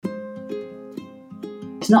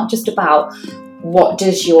not just about what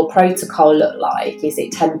does your protocol look like? Is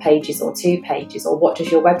it 10 pages or 2 pages? Or what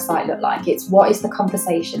does your website look like? It's what is the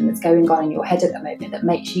conversation that's going on in your head at the moment that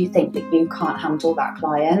makes you think that you can't handle that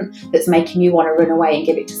client, that's making you want to run away and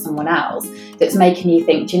give it to someone else, that's making you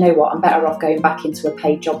think, do you know what, I'm better off going back into a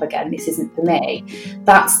paid job again. This isn't for me.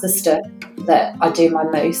 That's the stuff that I do my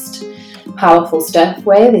most powerful stuff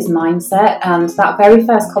with, is mindset. And that very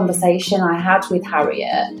first conversation I had with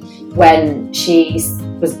Harriet, when she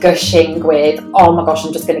was gushing with, oh my gosh,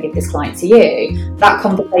 I'm just going to give this client to you, that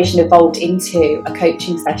conversation evolved into a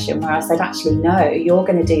coaching session where I said, actually, no, you're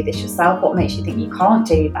going to do this yourself. What makes you think you can't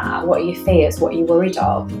do that? What are your fears? What are you worried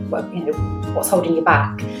of? What's holding you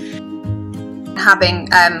back? Having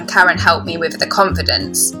Karen help me with the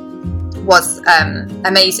confidence was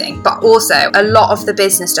amazing, but also a lot of the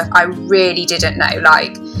business stuff I really didn't know.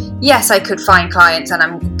 Like, yes, I could find clients and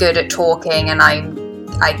I'm good at talking and I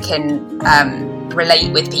can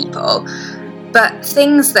relate with people, but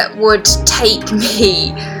things that would take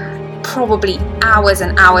me probably hours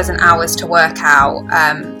and hours and hours to work out,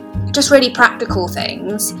 just really practical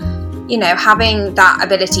things, having that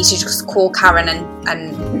ability to just call Karen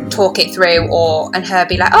and talk it through, and her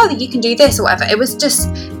be like, oh, you can do this or whatever. It was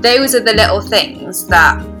just, those are the little things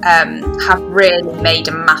that have really made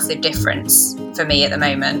a massive difference for me at the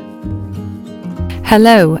moment.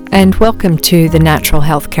 Hello, and welcome to the Natural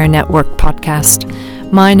Healthcare Network podcast.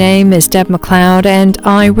 My name is Deb McLeod, and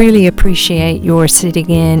I really appreciate your sitting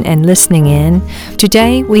in and listening in.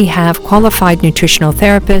 Today, we have qualified nutritional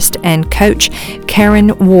therapist and coach Karen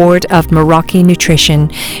Ward of Meraki Nutrition.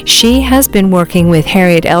 She has been working with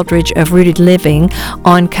Harriet Eldridge of Rooted Living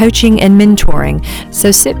on coaching and mentoring.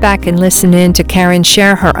 So sit back and listen in to Karen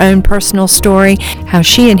share her own personal story, how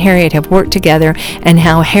she and Harriet have worked together, and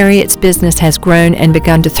how Harriet's business has grown and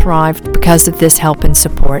begun to thrive because of this help and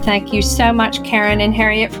support. Thank you so much, Karen and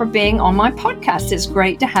Harriet, for being on my podcast. It's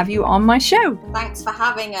great to have you on my show. Thanks for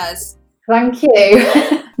having us. Thank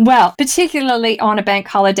you. Well, particularly on a bank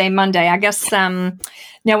holiday Monday. I guess no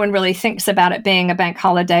one really thinks about it being a bank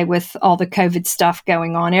holiday with all the COVID stuff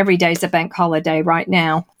going on. Every day's a bank holiday right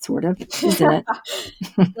now, sort of, isn't it?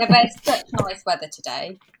 Yeah, but it's such nice weather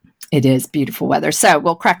today. It is beautiful weather. So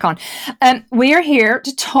we'll crack on. We are here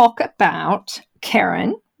to talk about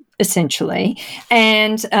Karen, essentially.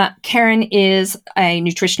 And Karen is a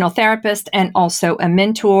nutritional therapist and also a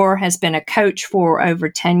mentor, has been a coach for over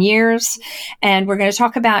 10 years. And we're going to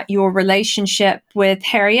talk about your relationship with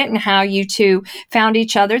Harriet and how you two found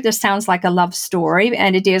each other. This sounds like a love story,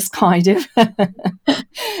 and it is kind of. But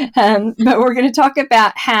we're going to talk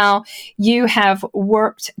about how you have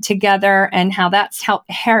worked together and how that's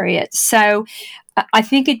helped Harriet. So I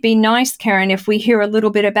think it'd be nice, Karen, if we hear a little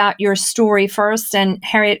bit about your story first. And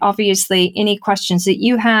Harriet, obviously, any questions that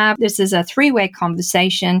you have. This is a three-way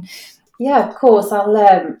conversation. Yeah, of course.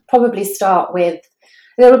 I'll probably start with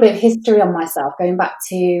a little bit of history on myself, going back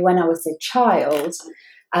to when I was a child,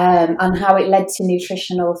 and how it led to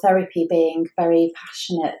nutritional therapy being very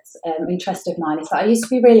passionate interest of mine. Is that I used to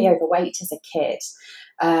be really overweight as a kid.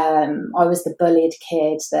 I was the bullied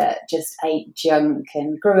kid that just ate junk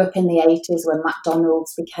and grew up in the 80s when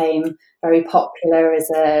McDonald's became very popular as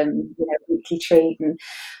a weekly treat.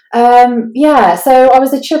 And so I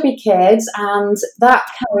was a chubby kid, and that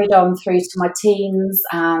carried on through to my teens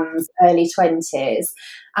and early 20s.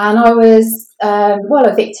 And I was,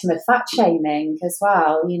 a victim of fat shaming as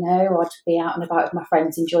well. I'd be out and about with my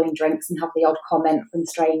friends enjoying drinks and have the odd comment from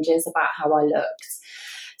strangers about how I looked.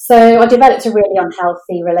 So I developed a really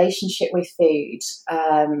unhealthy relationship with food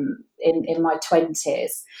in my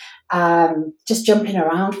 20s, just jumping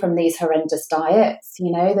around from these horrendous diets.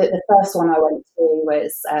 The first one I went to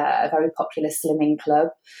was a very popular slimming club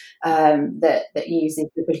that uses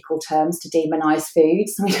biblical terms to demonise food,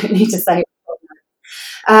 so we don't need to say.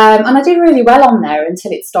 And I did really well on there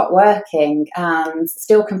until it stopped working, and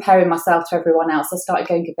still comparing myself to everyone else, I started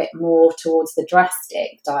going a bit more towards the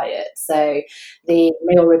drastic diet. So the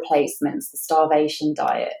meal replacements, the starvation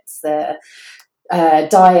diets, the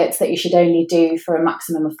diets that you should only do for a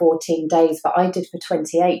maximum of 14 days, but I did for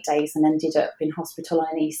 28 days and ended up in hospital on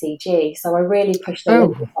an ECG. So I really pushed the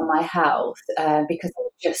limit on my health because I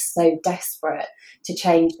was just so desperate to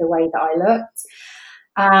change the way that I looked.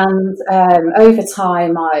 And over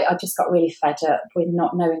time, I just got really fed up with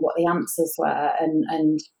not knowing what the answers were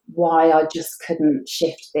and why I just couldn't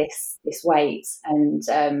shift this weight. And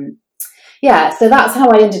so that's how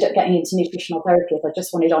I ended up getting into nutritional therapy. I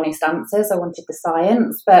just wanted honest answers. I wanted the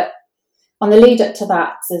science. But on the lead up to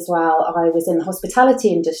that as well, I was in the hospitality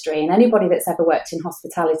industry, and anybody that's ever worked in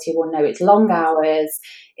hospitality will know it's long hours,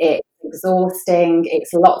 it's exhausting.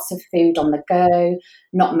 It's lots of food on the go,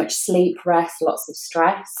 not much sleep, rest, lots of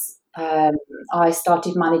stress. I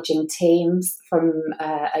started managing teams from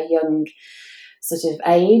a young sort of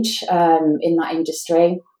age in that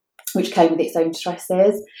industry, which came with its own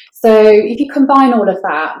stresses. So if you combine all of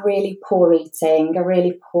that, really poor eating, a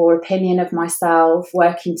really poor opinion of myself,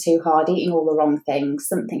 working too hard, eating all the wrong things,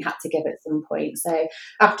 something had to give at some point. So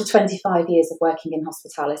after 25 years of working in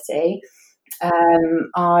hospitality,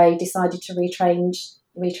 I decided to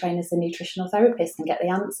retrain as a nutritional therapist and get the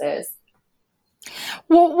answers.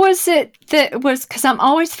 What was it that was, because I'm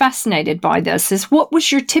always fascinated by this, is what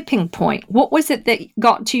was your tipping point? What was it that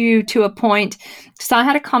got you to a point? Because I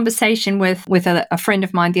had a conversation with a friend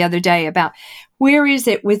of mine the other day about where is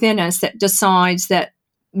it within us that decides that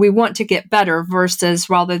we want to get better versus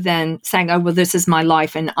rather than saying, oh, well, this is my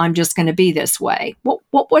life and I'm just going to be this way.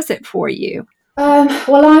 What was it for you?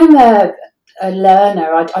 Well, I'm a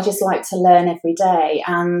learner. I just like to learn every day.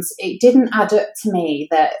 And it didn't add up to me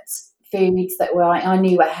that foods that I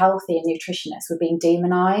knew were healthy and nutritious were being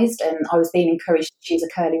demonized, and I was being encouraged to choose a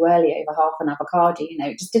curly whirly over half an avocado.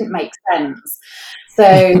 It just didn't make sense.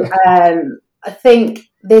 So I think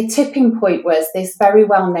the tipping point was this very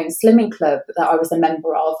well-known slimming club that I was a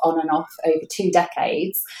member of on and off over 2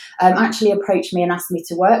 decades actually approached me and asked me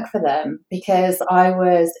to work for them because I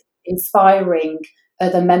was inspiring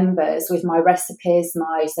other members with my recipes,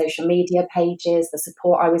 my social media pages, the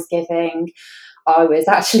support I was giving. I was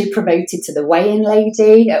actually promoted to the weigh-in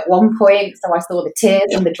lady at one point, so I saw the tears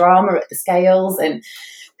and the drama at the scales, and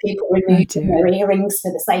people removing their earrings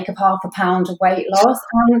for the sake of half a pound of weight loss.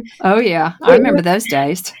 Oh yeah, I remember those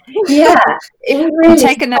days. Yeah, it was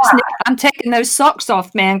really. I'm taking those socks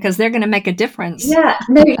off, man, because they're going to make a difference. Yeah,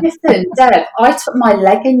 no, listen, Deb, I took my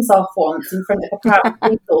leggings off once in front of a crowd of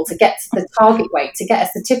people to get to the target weight, to get a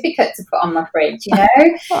certificate to put on my fridge,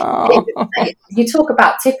 You talk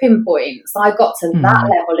about tipping points. I got to that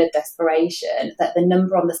level of desperation that the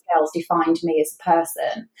number on the scales defined me as a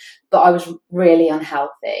person, but I was really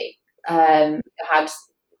unhealthy. I had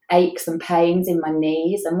aches and pains in my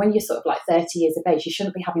knees, and when you're sort of like 30 years of age, you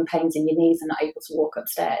shouldn't be having pains in your knees and not able to walk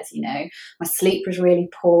upstairs. My sleep was really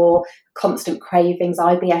poor, constant cravings,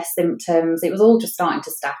 IBS symptoms. It was all just starting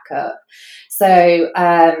to stack up. So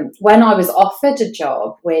when I was offered a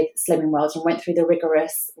job with Slimming World and went through the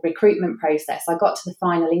rigorous recruitment process, I got to the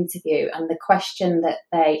final interview, and the question that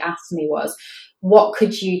they asked me was, what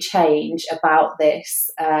could you change about this,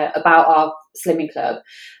 about our Slimming Club,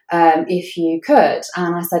 if you could?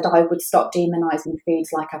 And I said I would stop demonising foods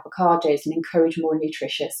like avocados and encourage a more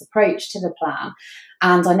nutritious approach to the plan.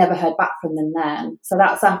 And I never heard back from them then. So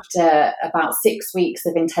that's after about 6 weeks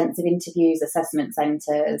of intensive interviews, assessment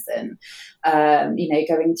centres, and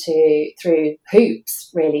going through hoops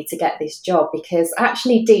really to get this job, because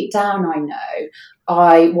actually deep down I know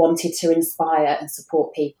I wanted to inspire and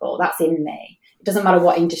support people. That's in me. It doesn't matter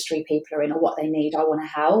what industry people are in or what they need. I want to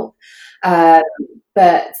help.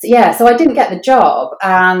 But yeah, so I didn't get the job,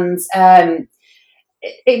 and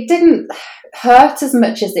it didn't hurt as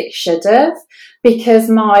much as it should have, because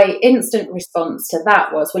my instant response to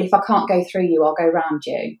that was, well, if I can't go through you, I'll go round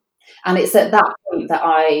you. And it's at that point that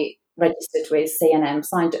I registered with CNM,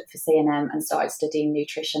 signed up for CNM and started studying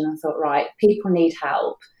nutrition, and thought, right, people need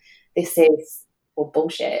help. This is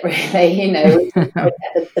bullshit, really. Get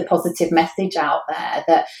the positive message out there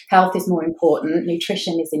that health is more important,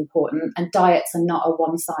 nutrition is important, and diets are not a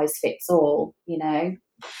one size fits all.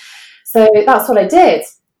 So that's what I did.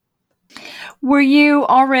 Were you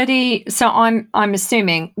already, so I'm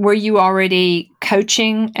assuming, were you already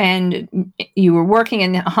coaching, and you were working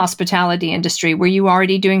in the hospitality industry? Were you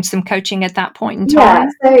already doing some coaching at that point in time?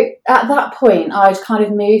 Yeah, so at that point, I'd kind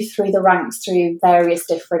of moved through the ranks through various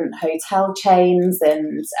different hotel chains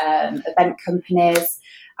and event companies.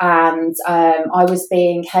 And I was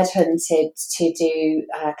being headhunted to do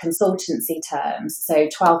consultancy terms, so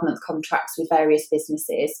 12-month contracts with various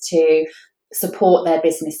businesses to support their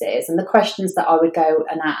businesses. And the questions that I would go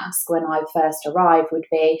and ask when I first arrived would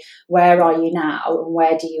be, where are you now and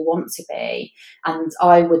where do you want to be? And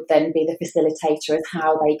I would then be the facilitator of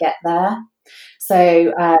how they get there.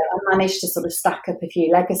 So I managed to sort of stack up a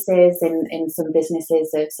few legacies in some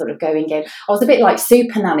businesses of sort of going in. I was a bit like the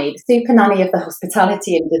super nanny of the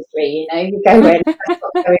hospitality industry. You go in, that's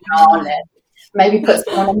what's going on, and maybe put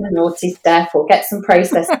someone on the naughty step or get some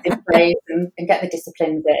processes in place and get the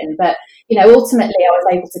disciplines in. But, ultimately I was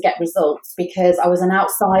able to get results because I was an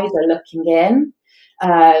outsider looking in.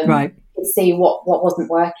 Right. To see what wasn't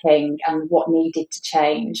working and what needed to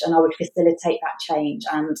change, and I would facilitate that change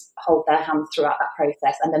and hold their hand throughout that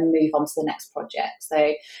process and then move on to the next project.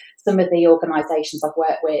 So some of the organisations I've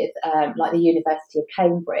worked with, like the University of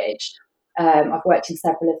Cambridge, I've worked in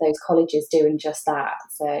several of those colleges doing just that.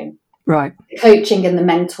 So right. the coaching and the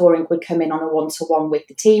mentoring would come in on a one-to-one with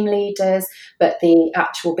the team leaders, but the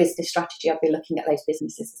actual business strategy, I'd be looking at those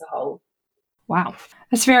businesses as a whole. Wow.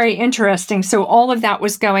 That's very interesting. So all of that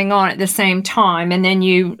was going on at the same time, and then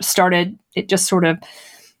you started, it just sort of,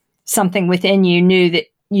 something within you knew that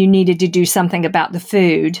you needed to do something about the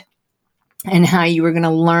food and how you were going to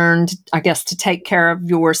learn, I guess, to take care of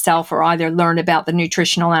yourself, or either learn about the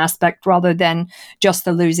nutritional aspect rather than just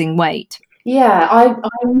the losing weight. Yeah, I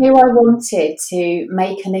knew I wanted to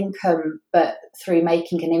make an income, but through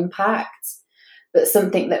making an impact, but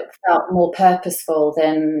something that felt more purposeful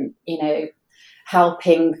than,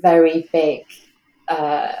 helping very big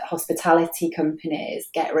hospitality companies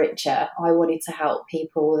get richer. I wanted to help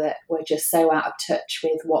people that were just so out of touch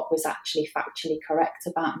with what was actually factually correct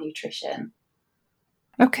about nutrition.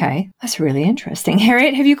 Okay, that's really interesting.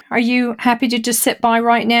 Harriet, are you happy to just sit by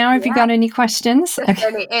right now? Have you got any questions?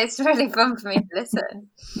 It's really fun for me to listen.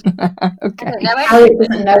 Okay. Harriet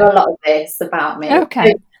doesn't know a lot of this about me.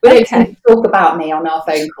 Okay. We don't talk about me on our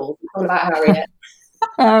phone calls. It's all about Harriet.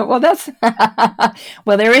 Well,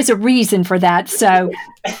 there is a reason for that. So,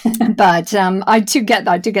 but I do get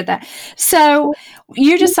that. So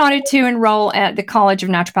you decided to enroll at the College of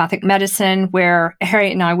Naturopathic Medicine, where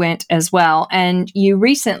Harriet and I went as well. And you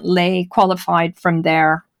recently qualified from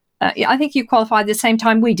there. I think you qualified the same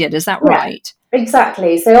time we did. Is that right?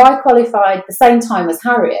 Exactly. So I qualified the same time as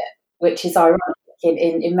Harriet, which is ironic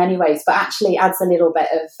in many ways, but actually adds a little bit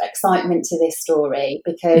of excitement to this story,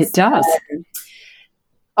 because it does.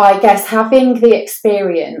 I guess having the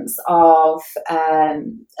experience of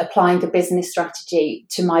applying a business strategy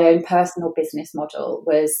to my own personal business model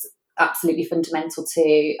was absolutely fundamental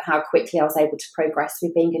to how quickly I was able to progress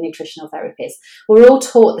with being a nutritional therapist. We're all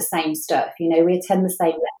taught the same stuff, we attend the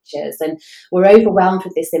same lectures and we're overwhelmed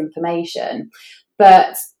with this information.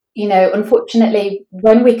 But, unfortunately,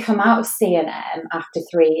 when we come out of CNM after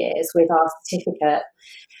 3 years with our certificate,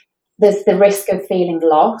 there's the risk of feeling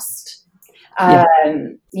lost.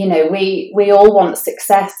 We all want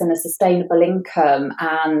success and a sustainable income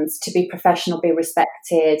and to be professional, be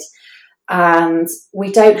respected. And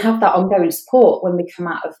we don't have that ongoing support when we come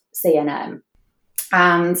out of CNM.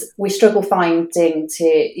 And we struggle finding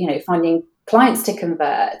clients to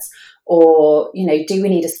convert, or, do we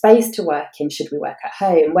need a space to work in? Should we work at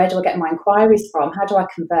home? Where do I get my inquiries from? How do I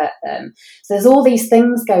convert them? So there's all these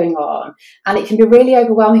things going on, and it can be really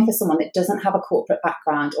overwhelming for someone that doesn't have a corporate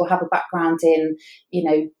background or have a background in,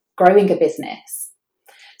 growing a business.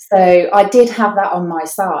 So I did have that on my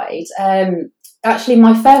side. Actually,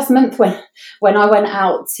 my first month when I went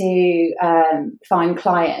out to find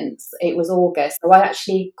clients, it was August. So I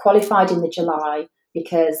actually qualified in the July,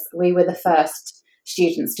 because we were the first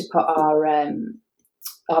students to put our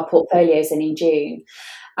portfolios in June.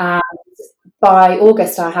 And by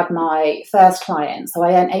August, I had my first client. So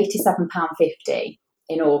I earned £87.50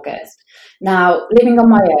 in August. Now, living on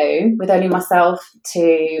my own with only myself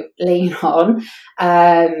to lean on,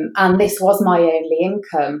 and this was my only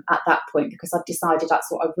income at that point, because I'd decided that's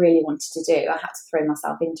what I really wanted to do. I had to throw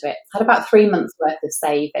myself into it. I had about 3 months worth of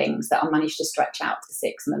savings that I managed to stretch out to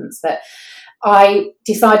 6 months. But I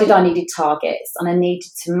decided I needed targets, and I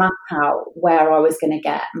needed to map out where I was going to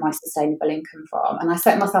get my sustainable income from. And I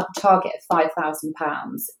set myself a target of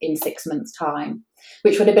 £5,000 in 6 months' time,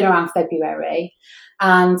 which would have been around February.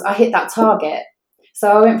 And I hit that target.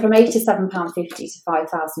 So I went from £87.50 to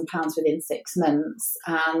 £5,000 within 6 months,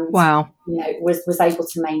 and wow, was able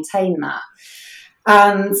to maintain that.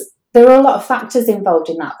 And there were a lot of factors involved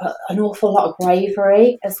in that, but an awful lot of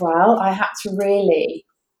bravery as well. I had to really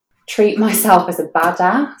treat myself as a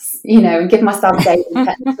badass, and give myself daily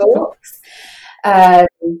pep talks.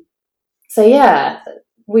 So yeah,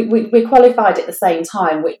 we qualified at the same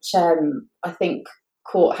time, which I think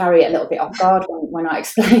caught Harriet a little bit off guard when I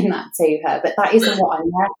explained that to her. But that isn't what I'm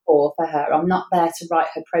there for her. I'm not there to write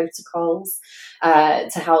her protocols,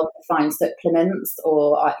 to help her find supplements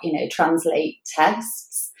or translate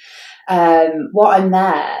tests. What I'm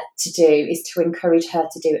there to do is to encourage her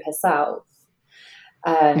to do it herself.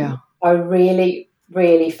 I really,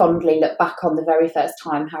 really fondly look back on the very first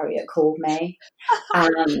time Harriet called me,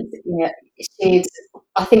 and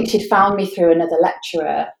I think she'd found me through another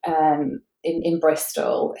lecturer in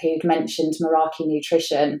Bristol who'd mentioned Meraki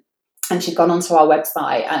Nutrition, And she'd gone onto our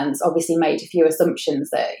website and obviously made a few assumptions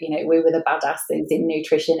that, you know, we were the badasses in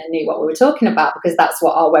nutrition and knew what we were talking about, because that's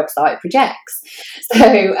what our website projects.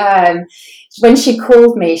 So when she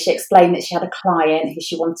called me, she explained that she had a client who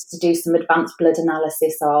she wanted to do some advanced blood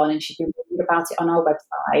analysis on, and she'd been reading about it on our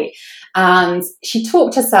website. And she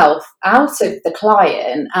talked herself out of the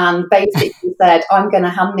client and basically said, I'm going to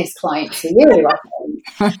hand this client to you, I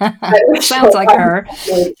think. Sounds like her.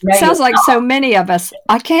 Sounds like so many of us.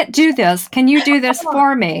 I can't do this. Can you do this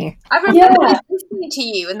for me? I remember listening to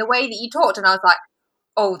you and the way that you talked, and I was like,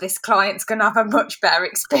 oh, this client's going to have a much better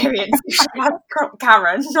experience if she has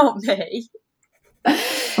Karen, not me.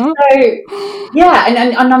 So, yeah,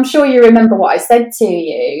 and I'm sure you remember what I said to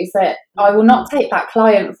you, is that I will not take that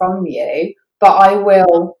client from you, but I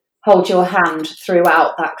will hold your hand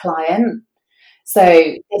throughout that client. So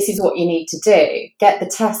this is what you need to do. Get the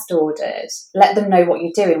test ordered. Let them know what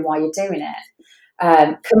you're doing, why you're doing it.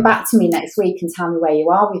 Come back to me next week and tell me where you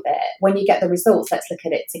are with it. When you get the results, let's look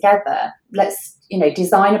at it together. Let's, you know,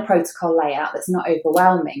 design a protocol layout that's not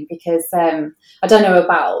overwhelming, because I don't know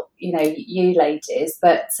about, you know, you ladies,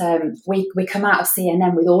 but we come out of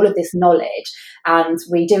CNM with all of this knowledge, and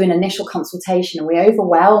we do an initial consultation and we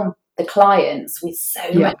overwhelm the clients with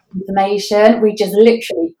so much information. We just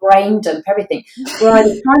literally brain dump everything. We're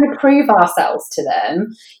either trying to prove ourselves to them,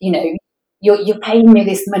 you know, you're paying me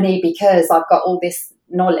this money because I've got all this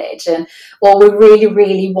knowledge, or we really,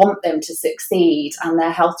 really want them to succeed and their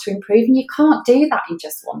health to improve. And you can't do that in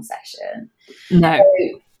just one session. No.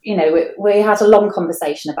 So, you know, we had a long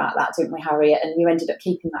conversation about that, didn't we, Harriet? And you ended up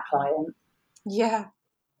keeping that client. Yeah,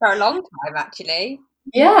 for a long time, actually.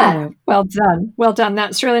 Yeah. Well done. Well done.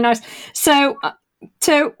 That's really nice. So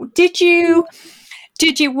did you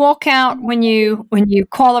walk out when you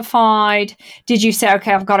qualified? Did you say,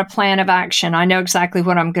 okay, I've got a plan of action, I know exactly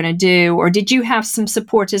what I'm going to do? Or did you have some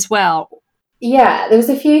support as well? Yeah, there was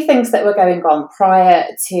a few things that were going on prior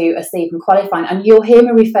to us even qualifying. And you'll hear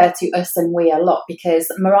me refer to us and we a lot, because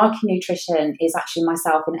Meraki Nutrition is actually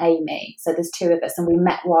myself and Amy. So there's two of us, and we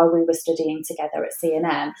met while we were studying together at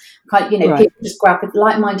CNM. You know, Right. people just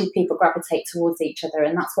like-minded people gravitate towards each other,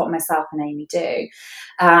 and that's what myself and Amy do.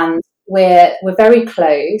 And we're very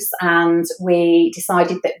close, and we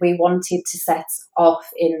decided that we wanted to set off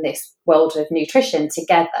in this world of nutrition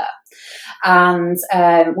together. And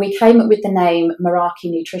we came up with the name Meraki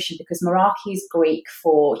Nutrition because Meraki is Greek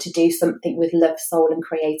for to do something with love, soul and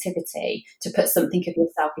creativity, to put something of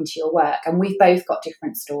yourself into your work. And we've both got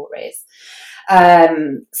different stories.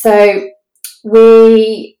 So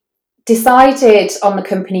we decided on the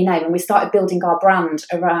company name, and we started building our brand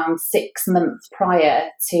around 6 months prior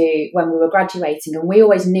to when we were graduating. And we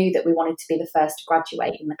always knew that we wanted to be the first to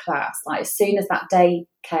graduate in the class. Like, as soon as that day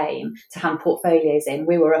came to hand portfolios in,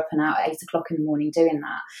 we were up and out at 8 o'clock in the morning doing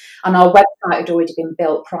that. And our website had already been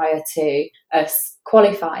built prior to us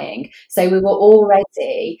qualifying. So we were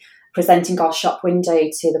already presenting our shop window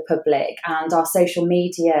to the public, and our social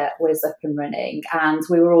media was up and running, and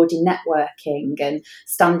we were already networking and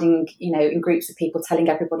standing, you know, in groups of people telling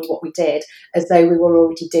everybody what we did as though we were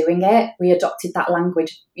already doing it. We adopted that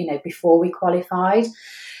language, you know, before we qualified.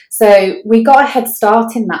 So we got a head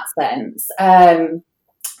start in that sense.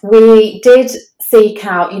 We did seek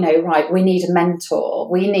out, you know, right, we need a mentor.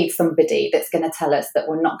 We need somebody that's going to tell us that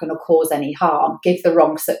we're not going to cause any harm, give the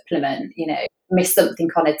wrong supplement, you know, miss something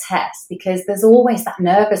on a test, because there's always that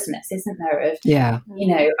nervousness, isn't there, of, you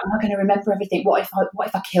know, am I going to remember everything? What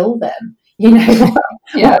if I kill them? You know,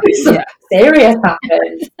 what if something serious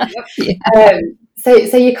happens?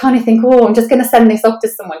 So you kind of think, oh, I'm just going to send this off to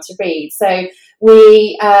someone to read. So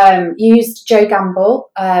we used Jo Gamble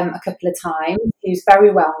a couple of times, who's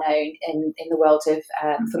very well known in the world of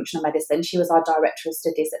functional medicine. She was our director of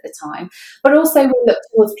studies at the time. But also we looked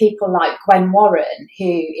towards people like Gwen Warren, who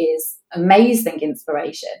is amazing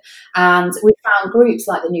inspiration. And we found groups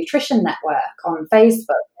like the Nutrition Network on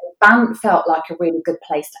Facebook. BANT felt like a really good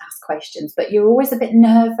place to ask questions, but you're always a bit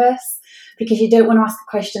nervous because you don't want to ask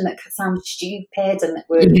a question that sounds stupid and that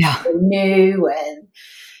we're new, and,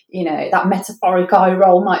 you know, that metaphoric eye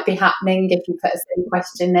roll might be happening if you put a silly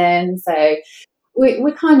question in. So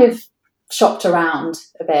we kind of shopped around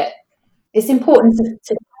a bit. It's important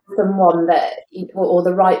to find someone that, or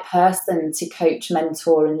the right person to coach,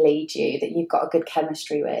 mentor and lead you, that you've got a good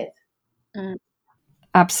chemistry with.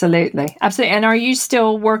 Absolutely. And are you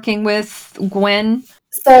still working with Gwen?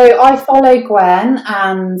 So I follow Gwen,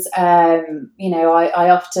 and you know, I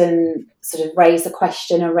often sort of raise a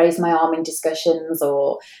question or raise my arm in discussions,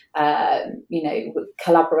 or you know,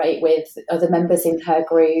 collaborate with other members in her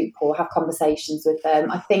group or have conversations with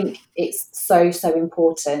them. I think it's so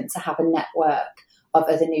important to have a network of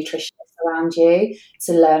other nutritionists around you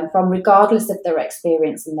to learn from, regardless of their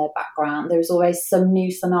experience and their background. There's always some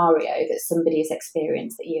new scenario that somebody has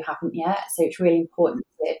experienced that you haven't yet. So it's really important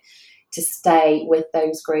to stay with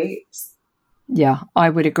those groups. Yeah, I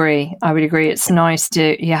would agree. It's nice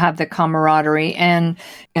to you have the camaraderie and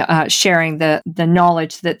sharing the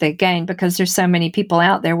knowledge that they gain, because there's so many people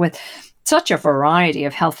out there with such a variety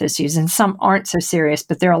of health issues, and some aren't so serious,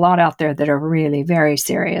 but there are a lot out there that are really very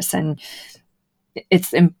serious. And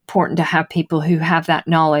it's important to have people who have that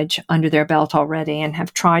knowledge under their belt already and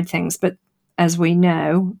have tried things. But as we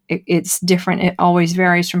know, it's different. It always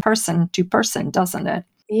varies from person to person, doesn't it?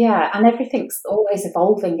 Yeah, and everything's always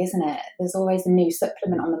evolving, isn't it? There's always a new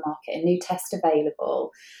supplement on the market, a new test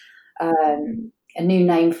available, a new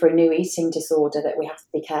name for a new eating disorder that we have to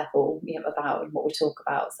be careful about and what we talk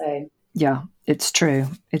about. So yeah, it's true.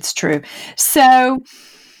 It's true. So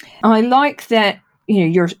I like that,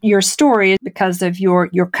 your story is because of your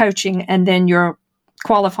coaching and then your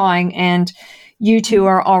qualifying, and you two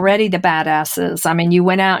are already the badasses. I mean, you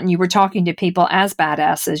went out and you were talking to people as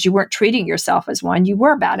badasses. You weren't treating yourself as one. You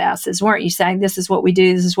were badasses, weren't you? Saying, this is what we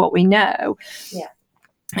do. This is what we know. Yeah.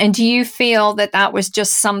 And do you feel that that was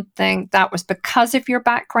just something that was because of your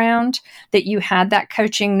background, that you had that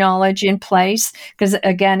coaching knowledge in place? Because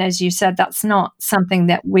again, as you said, that's not something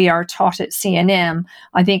that we are taught at C&M.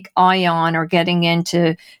 I think ION are getting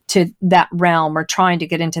into that realm, or trying to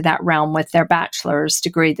get into that realm with their bachelor's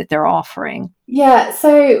degree that they're offering. Yeah,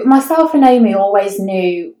 so myself and Amy always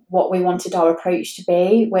knew what we wanted our approach to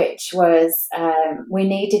be, which was we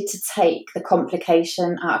needed to take the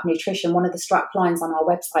complication out of nutrition. One of the strap lines on our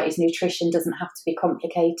website is nutrition doesn't have to be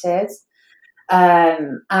complicated.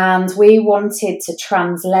 And we wanted to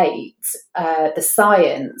translate the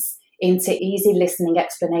science into easy listening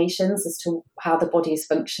explanations as to how the body is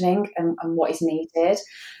functioning and what is needed.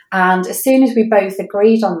 And as soon as we both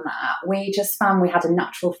agreed on that, we just found we had a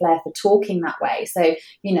natural flair for talking that way. So,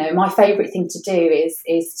 my favourite thing to do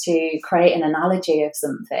is to create an analogy of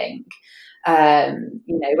something.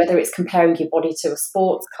 Whether it's comparing your body to a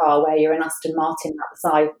sports car where you're an Aston Martin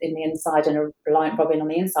outside in the inside and a Reliant Robin on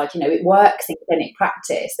the inside, it works in clinic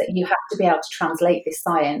practice that you have to be able to translate this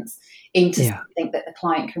science into something that the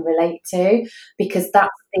client can relate to, because that's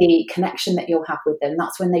the connection that you'll have with them.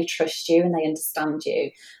 That's when they trust you and they understand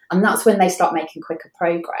you. And that's when they start making quicker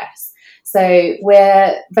progress. So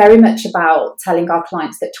we're very much about telling our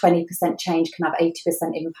clients that 20% change can have 80%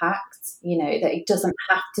 impact, that it doesn't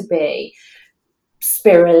have to be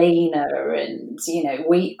spirulina and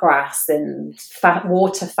wheatgrass and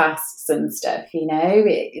water fasts and stuff.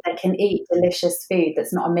 They can eat delicious food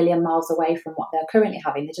that's not a million miles away from what they're currently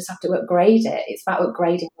having. They just have to upgrade it. It's about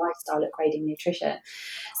upgrading lifestyle, upgrading nutrition.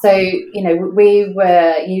 So we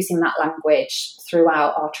were using that language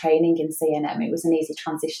throughout our training in C&M. It was an easy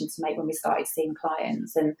transition to make when we started seeing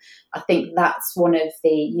clients, and I think that's one of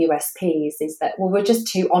the USPs, is that we're just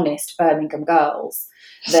two honest Birmingham girls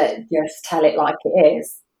that just tell it like it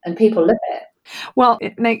is, and people love it. Well,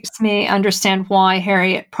 it makes me understand why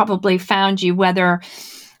Harriet probably found you, whether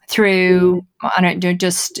through, I don't know,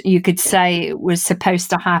 just you could say it was supposed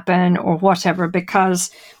to happen or whatever,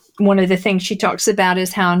 because one of the things she talks about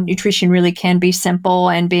is how nutrition really can be simple,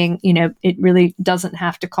 and being, it really doesn't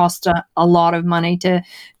have to cost a lot of money to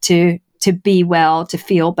be well, to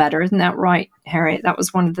feel better. Isn't that right, Harriet? That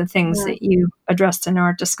was one of the things that you addressed in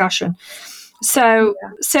our discussion. So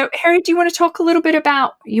Harriet, do you want to talk a little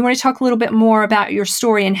bit more about your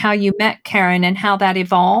story and how you met Karen and how that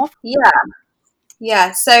evolved?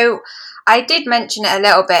 Yeah. So I did mention it a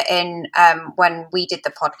little bit in when we did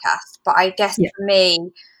the podcast, but I guess for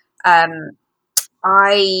me,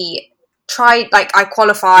 I tried, I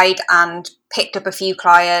qualified and picked up a few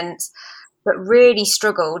clients, but really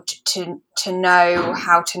struggled to know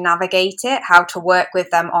how to navigate it, how to work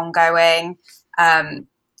with them ongoing,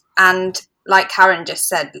 and like Karen just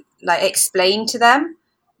said, explain to them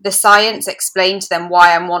the science, explain to them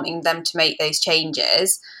why I'm wanting them to make those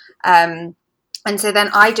changes. And so then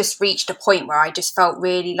I just reached a point where I just felt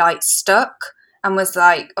really stuck and was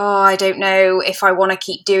like, oh, I don't know if I want to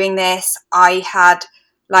keep doing this. I had,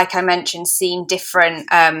 like I mentioned, seen different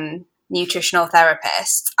nutritional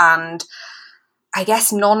therapists, and I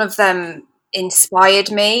guess none of them inspired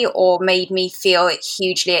me or made me feel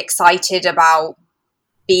hugely excited about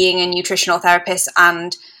being a nutritional therapist,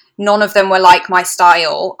 and none of them were like my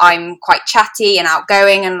style. I'm quite chatty and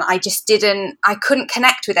outgoing, and I couldn't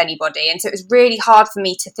connect with anybody. And so it was really hard for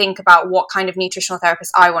me to think about what kind of nutritional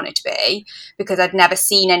therapist I wanted to be, because I'd never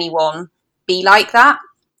seen anyone be like that.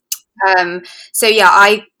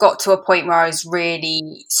 I got to a point where I was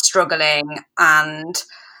really struggling, and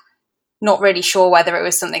not really sure whether it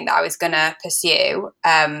was something that I was going to pursue.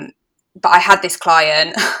 But I had this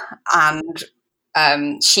client and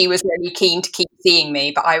she was really keen to keep seeing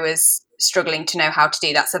me, but I was struggling to know how to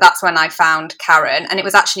do that. So that's when I found Karen, and it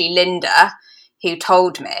was actually Linda who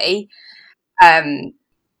told me. And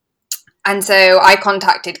so I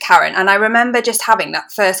contacted Karen, and I remember just having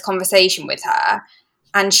that first conversation with her,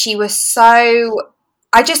 and she was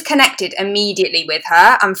I just connected immediately with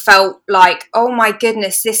her and felt like, oh my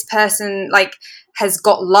goodness, this person like has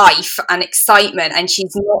got life and excitement, and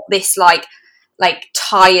she's not this like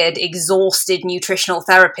tired, exhausted nutritional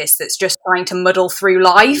therapist that's just trying to muddle through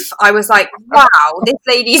life. I was like, wow, this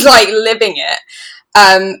lady's like living it.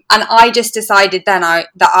 And I just decided then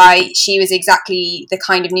she was exactly the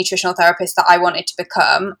kind of nutritional therapist that I wanted to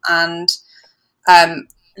become. And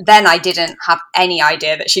then I didn't have any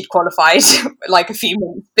idea that she'd qualified like a few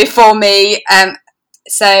months before me.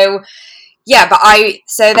 So then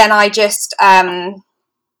I just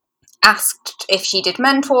asked if she did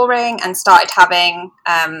mentoring and started having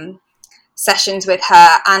sessions with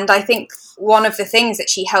her. And I think one of the things that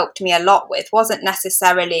she helped me a lot with wasn't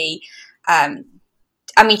necessarily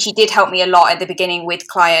she did help me a lot at the beginning with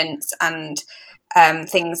clients and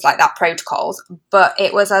things like that, protocols, but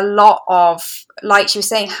it was a lot of, like she was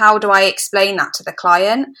saying, how do I explain that to the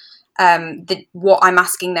client, what I'm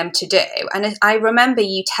asking them to do? And I remember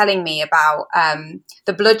you telling me about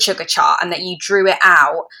the blood sugar chart, and that you drew it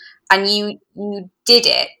out and you did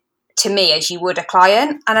it to me as you would a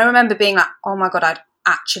client. And I remember being like, oh my God, I'd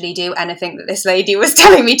actually do anything that this lady was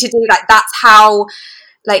telling me to do. Like, that's how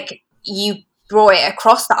like you brought it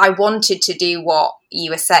across, that I wanted to do what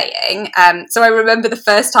you were saying. So I remember the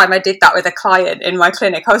first time I did that with a client in my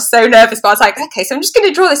clinic, I was so nervous, but I was like, okay, so I'm just going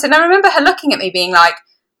to draw this. And I remember her looking at me being like,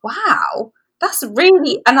 wow, that's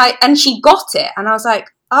really, and she got it. And I was like,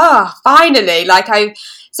 finally.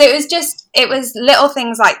 So it was little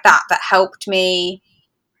things like that helped me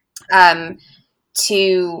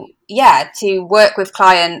to work with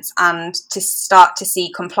clients and to start to see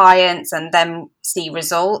compliance and then see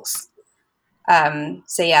results.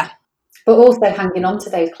 But also hanging on to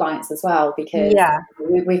those clients as well, because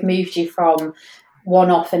we've moved you from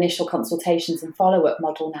one-off initial consultations and follow-up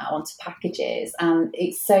model now onto packages, and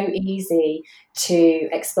it's so easy to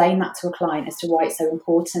explain that to a client as to why it's so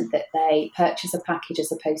important that they purchase a package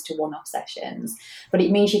as opposed to one-off sessions. But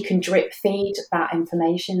it means you can drip feed that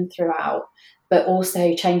information throughout, but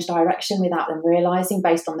also change direction without them realising,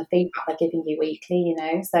 based on the feedback they're giving you weekly,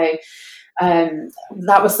 So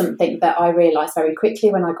that was something that I realised very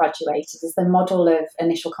quickly when I graduated, is the model of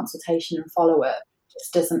initial consultation and follow-up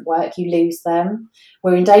just doesn't work. You lose them.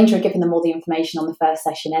 We're in danger of giving them all the information on the first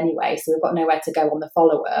session anyway, so we've got nowhere to go on the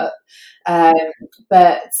follow-up.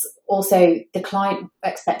 But also the client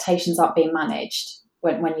expectations aren't being managed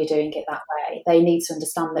when you're doing it that way. They need to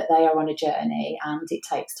understand that they are on a journey and it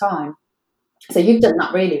takes time. So you've done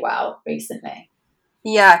that really well recently.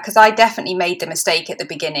 Yeah, because I definitely made the mistake at the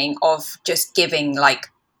beginning of just giving like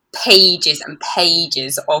pages and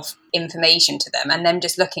pages of information to them, and them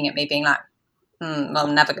just looking at me being like,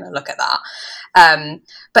 I'm never going to look at that.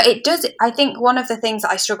 But it does, I think one of the things that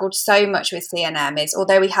I struggled so much with CNM is,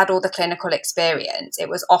 although we had all the clinical experience, it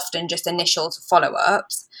was often just initial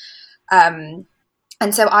follow-ups. And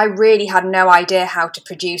so I really had no idea how to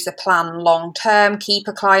produce a plan long-term, keep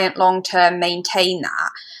a client long-term, maintain that.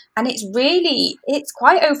 And it's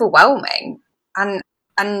quite overwhelming.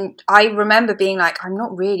 And I remember being like, I'm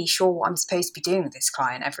not really sure what I'm supposed to be doing with this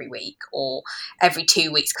client every week or every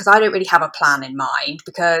 2 weeks, because I don't really have a plan in mind,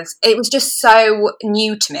 because it was just so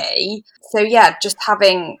new to me. So yeah, just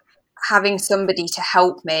having somebody to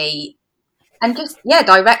help me and just,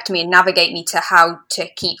 direct me and navigate me to how to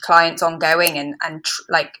keep clients ongoing and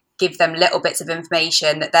give them little bits of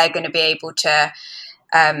information that they're going to be able to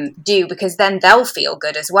do, because then they'll feel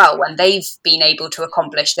good as well when they've been able to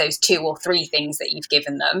accomplish those 2 or 3 things that you've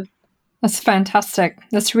given them. That's fantastic.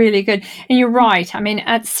 That's really good. And you're right. I mean,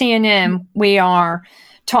 at CNM, we are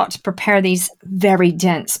taught to prepare these very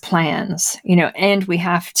dense plans, and we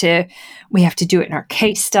have to do it in our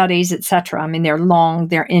case studies, etc. I mean, they're long,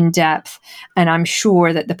 they're in depth, and I'm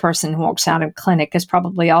sure that the person who walks out of clinic is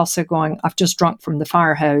probably also going, I've just drunk from the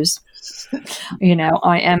fire hose.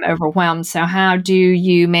 I am overwhelmed. So how do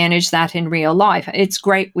you manage that in real life? It's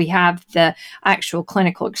great we have the actual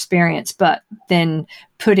clinical experience, but then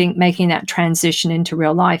making that transition into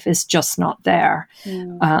real life is just not there.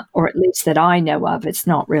 Or at least that I know of, it's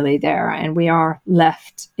not really there. And we are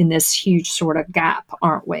left in this huge sort of gap,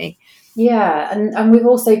 aren't we? Yeah. And we've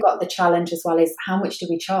also got the challenge as well, is how much do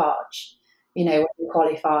we charge? when you're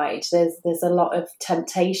qualified. There's a lot of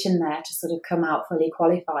temptation there to sort of come out fully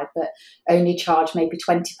qualified, but only charge maybe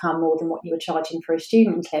 £20 more than what you were charging for a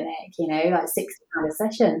student clinic, like £60 a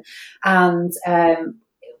session. And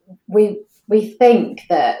we think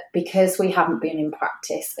that because we haven't been in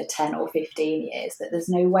practice for 10 or 15 years, that there's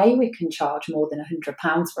no way we can charge more than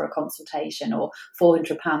 £100 for a consultation or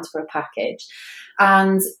 £400 for a package.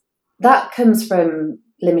 And that comes from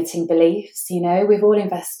limiting beliefs. We've all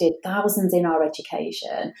invested thousands in our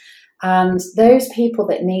education, and those people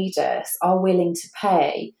that need us are willing to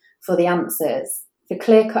pay for the answers, for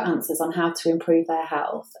clear-cut answers on how to improve their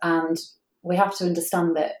health. And we have to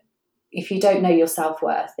understand that if you don't know your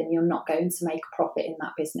self-worth, then you're not going to make a profit in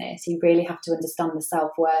that business. You really have to understand the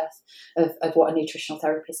self-worth of what a nutritional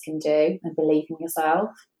therapist can do and believe in yourself.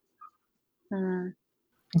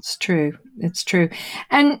 It's true. It's true.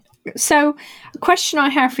 And so a question I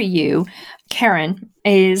have for you, Karen,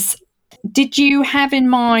 is did you have in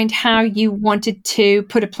mind how you wanted to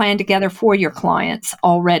put a plan together for your clients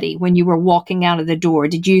already when you were walking out of the door?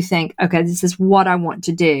 Did you think, okay, this is what I want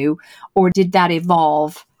to do? Or did that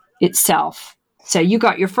evolve itself? So you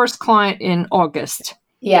got your first client in August.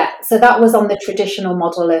 Yeah, so that was on the traditional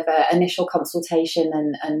model of an initial consultation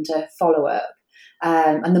and a follow-up.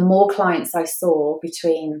 And the more clients I saw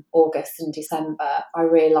between August and December, I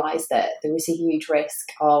realised that there was a huge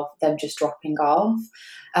risk of them just dropping off.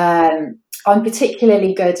 I'm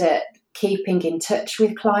particularly good at keeping in touch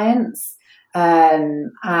with clients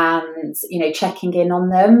and, checking in on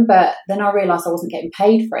them. But then I realised I wasn't getting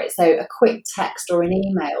paid for it. So a quick text or an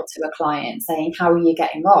email to a client saying, how are you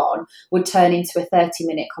getting on, would turn into a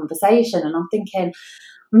 30-minute conversation. And I'm thinking,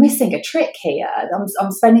 I'm missing a trick here.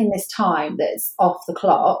 I'm spending this time that's off the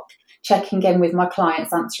clock, checking in with my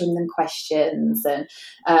clients, answering them questions and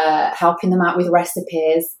helping them out with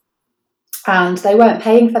recipes. And they weren't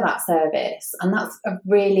paying for that service. And that's a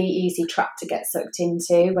really easy trap to get sucked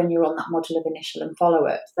into when you're on that model of initial and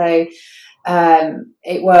follow-up. So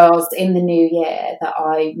it was in the new year that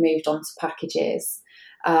I moved on to packages.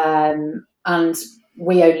 And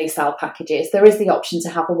we only sell packages. There is the option to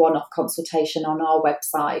have a one-off consultation on our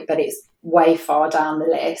website, but it's way far down the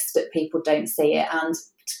list that people don't see it. And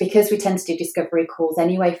because we tend to do discovery calls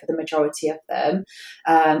anyway for the majority of them,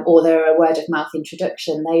 or they're a word-of-mouth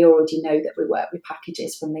introduction, they already know that we work with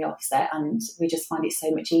packages from the offset, and we just find it so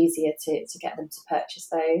much easier to get them to purchase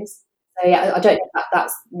those. So yeah, I don't know if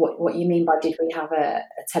that's what you mean by did we have a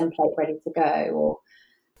template ready to go, or...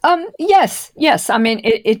 Yes. I mean,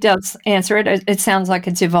 it does answer it. It sounds like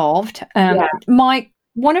it's evolved.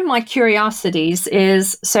 One of my curiosities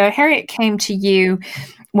is, so Harriet came to you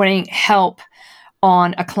wanting help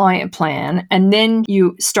on a client plan, and then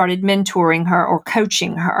you started mentoring her or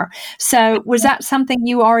coaching her. So was that something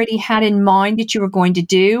you already had in mind that you were going to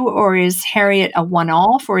do, or is Harriet a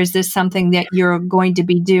one-off, or is this something that you're going to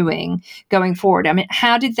be doing going forward? I mean,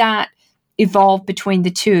 how did that evolve between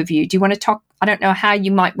the two of you? Do you want to talk? I don't know how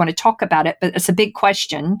you might want to talk about it, but it's a big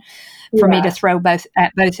question for me to throw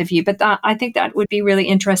at both of you. But I think that would be really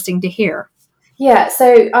interesting to hear. Yeah,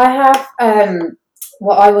 so I have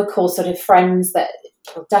what I would call sort of friends that,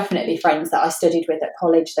 well, definitely friends that I studied with at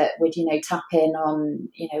college that would, tap in on,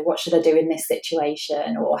 what should I do in this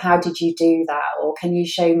situation? Or how did you do that? Or can you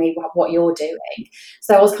show me what you're doing?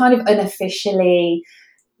 So I was kind of unofficially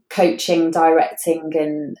coaching, directing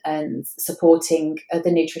and supporting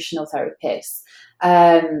the nutritional therapists.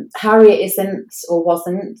 Harriet isn't or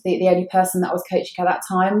wasn't the only person that I was coaching at that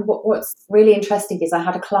time. What's really interesting is I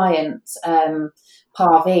had a client,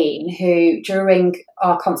 Parveen, who during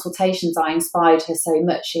our consultations I inspired her so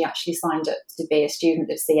much she actually signed up to be a student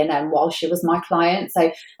of CNM while she was my client. So,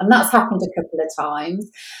 and that's happened a couple of times.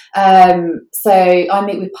 So I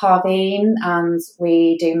meet with Parveen and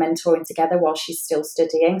we do mentoring together while she's still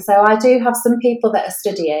studying. So I do have some people that are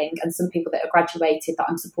studying and some people that are graduated that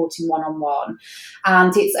I'm supporting one-on-one.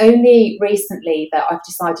 And it's only recently that I've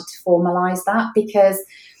decided to formalise that, because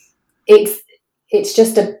it's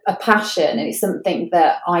just a passion, and it's something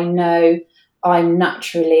that I know I'm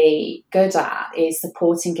naturally good at, is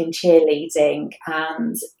supporting and cheerleading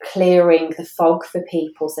and clearing the fog for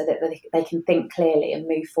people so that they can think clearly and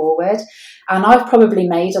move forward. And I've probably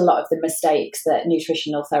made a lot of the mistakes that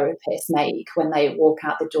nutritional therapists make when they walk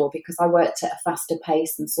out the door, because I worked at a faster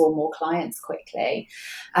pace and saw more clients quickly.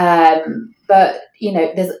 But,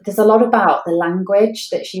 there's a lot about the language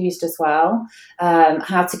that's used as well,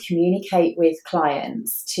 how to communicate with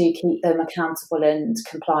clients to keep them accountable and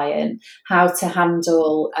compliant, how to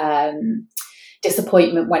handle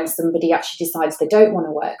disappointment when somebody actually decides they don't want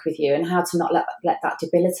to work with you, and how to not let that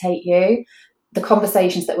debilitate you. the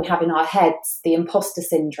conversations that we have in our heads, the imposter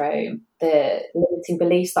syndrome, the limiting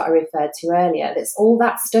beliefs that I referred to earlier. There's all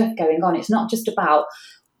that stuff going on. It's not just about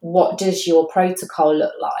what does your protocol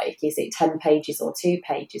look like? Is it 10 pages or 2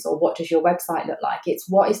 pages? Or what does your website look like? It's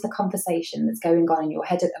what is the conversation that's going on in your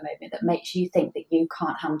head at the moment that makes you think that you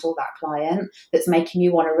can't handle that client, that's making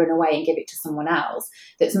you want to run away and give it to someone else,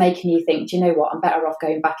 that's making you think, do you know what, I'm better off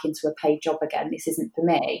going back into a paid job again. This isn't for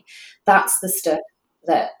me. That's the stuff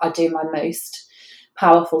that I do my most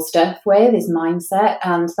powerful stuff with, is mindset.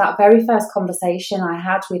 And that very first conversation I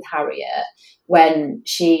had with Harriet, when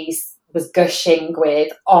she was gushing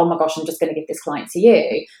with, oh my gosh, I'm just going to give this client to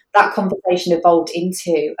you, that conversation evolved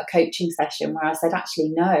into a coaching session where I said, actually,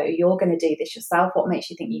 no, you're going to do this yourself. What makes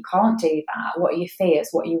you think you can't do that? What are your fears?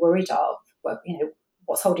 What are you worried of?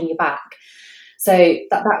 What's holding you back? So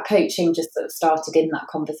that coaching just sort of started in that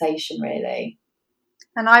conversation, really.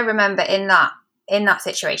 And I remember in that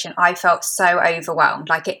situation, I felt so overwhelmed.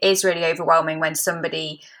 Like, it is really overwhelming when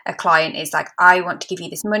a client is like, I want to give you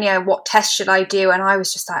this money, what test should I do? And I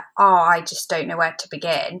was just like, I just don't know where to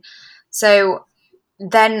begin. So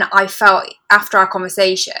then I felt, after our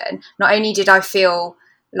conversation, not only did I feel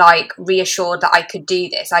like reassured that I could do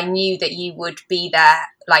this, I knew that you would be there,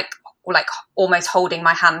 like almost holding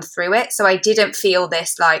my hand through it. So I didn't feel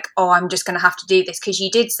this like, I'm just going to have to do this, because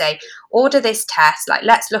you did say, order this test, like,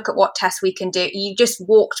 let's look at what tests we can do. You just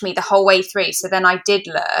walked me the whole way through. So then I did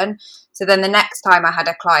learn. So then the next time I had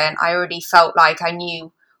a client, I already felt like I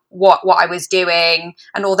knew what I was doing.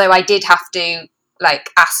 And although I did have to like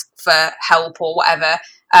ask for help or whatever,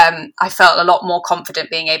 I felt a lot more confident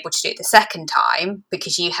being able to do it the second time,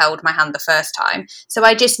 because you held my hand the first time. So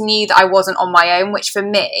I just knew that I wasn't on my own, which for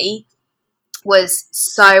me was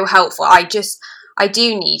so helpful. I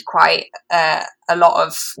do need quite a lot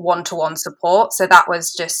of one-to-one support. So that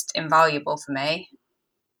was just invaluable for me.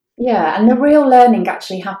 Yeah, and the real learning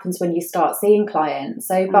actually happens when you start seeing clients.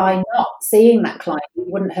 So by not seeing that client, you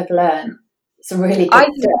wouldn't have learned some really good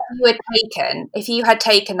stuff. If you had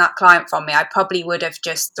taken that client from me, I probably would have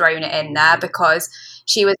just thrown it in there, because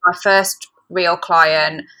she was my first real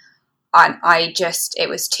client, and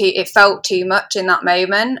it felt too much in that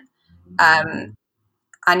moment.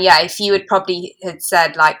 And yeah, if you had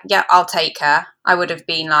said like, yeah, I'll take her, I would have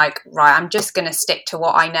been like, right, I'm just going to stick to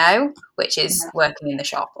what I know, which is working in the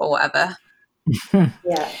shop or whatever.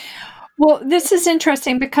 Yeah. Well, this is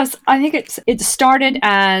interesting, because I think it started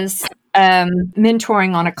as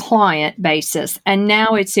mentoring on a client basis, and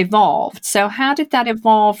now it's evolved. So how did that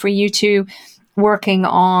evolve for you to working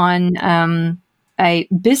on a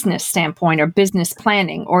business standpoint or business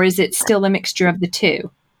planning, or is it still a mixture of the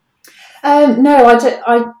two? No,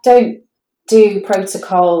 I don't do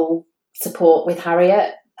protocol support with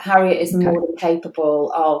Harriet. Harriet is more than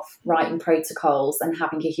capable of writing protocols and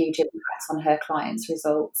having a huge impact on her clients'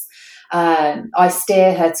 results. I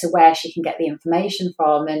steer her to where she can get the information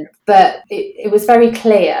from, but it was very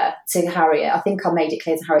clear to Harriet. I think I made it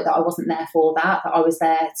clear to Harriet that I wasn't there for that I was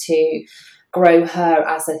there to grow her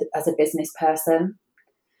as a business person,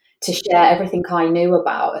 to share everything I knew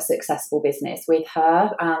about a successful business with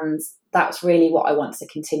her. And that's really what I want to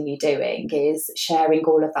continue doing, is sharing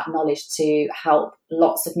all of that knowledge to help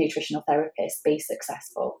lots of nutritional therapists be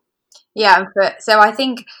successful. Yeah, so I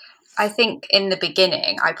think in the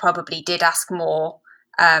beginning I probably did ask more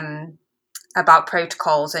about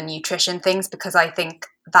protocols and nutrition things, because I think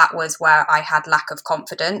that was where I had lack of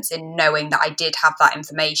confidence in knowing that I did have that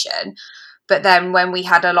information. But then when we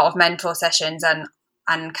had a lot of mentor sessions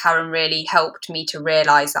and Karen really helped me to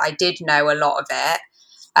realise that I did know a lot of it.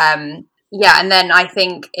 And then I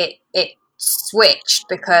think it switched,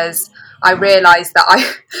 because I realised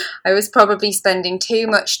that I was probably spending too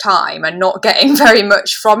much time and not getting very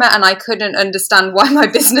much from it, and I couldn't understand why my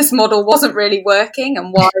business model wasn't really working,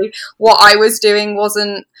 and why what I was doing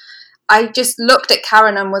wasn't. I just looked at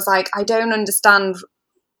Karen and was like, I don't understand,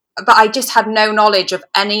 but I just had no knowledge of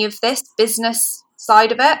any of this business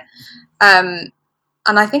side of it.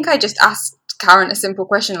 And I think I just asked Karen a simple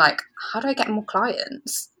question like, how do I get more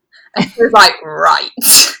clients? And she was like, right.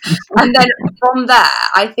 And then from there,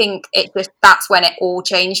 I think that's when it all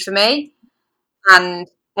changed for me. And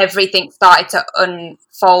everything started to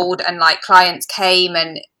unfold, and like clients came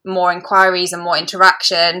and more inquiries and more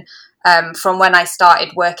interaction from when I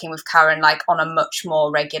started working with Karen, like on a much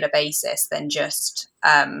more regular basis than just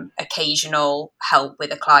occasional help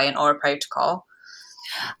with a client or a protocol.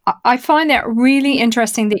 I find that really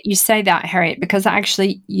interesting that you say that, Harriet, because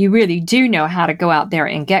actually you really do know how to go out there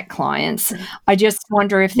and get clients. I just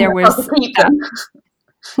wonder if there was...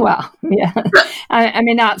 Well, yeah. I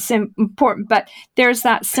mean, that's important, but there's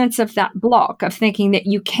that sense of that block of thinking that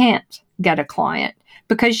you can't get a client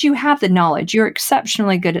because you have the knowledge. You're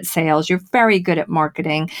exceptionally good at sales. You're very good at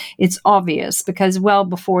marketing. It's obvious because well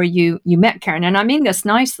before you met Karen, and I mean this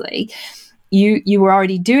nicely, you were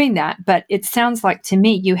already doing that, but it sounds like to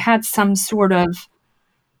me you had some sort of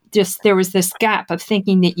there was this gap of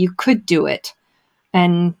thinking that you could do it.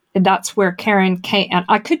 And that's where Karen came, and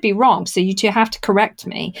I could be wrong, so you two have to correct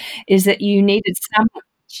me, is that you needed some...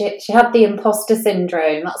 She had the imposter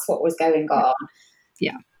syndrome. That's what was going on.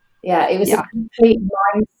 Yeah. Yeah, it was a complete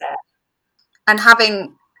mindset. And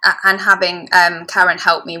having Karen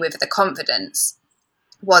help me with the confidence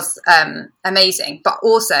was amazing. But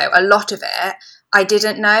also a lot of it I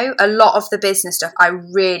didn't know. A lot of the business stuff I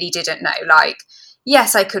really didn't know. Like,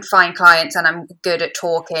 yes, I could find clients and I'm good at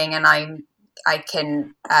talking and I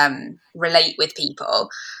can relate with people.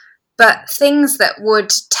 But things that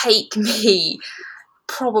would take me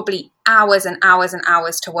probably hours and hours and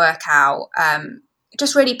hours to work out,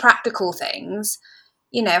 just really practical things,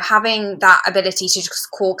 having that ability to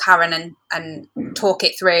just call Karen and talk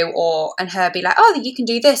it through, and her be like, oh, you can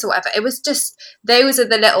do this or whatever. It was just, those are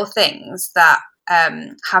the little things that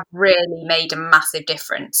have really made a massive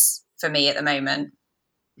difference for me at the moment.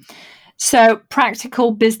 So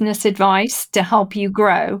practical business advice to help you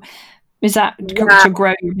grow. Is that to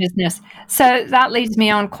grow your business? So that leads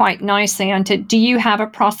me on quite nicely onto, do you have a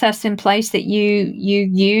process in place that you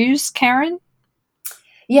use, Karen?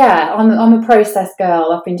 Yeah, I'm a process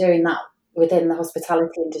girl. I've been doing that within the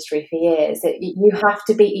hospitality industry for years. You have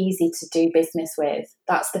to be easy to do business with.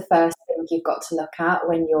 That's the first thing you've got to look at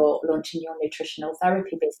when you're launching your nutritional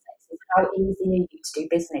therapy business. Is how easy are you to do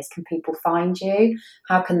business? Can people find you?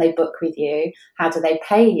 How can they book with you? How do they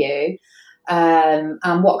pay you?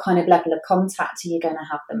 And what kind of level of contact are you going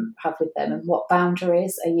to have with them, and what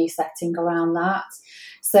boundaries are you setting around that?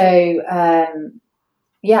 So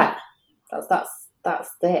that's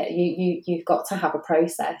it. You've got to have a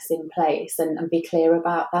process in place and be clear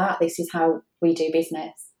about that. This is how we do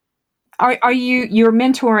business. Are you're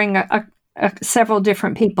mentoring several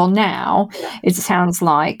different people now, it sounds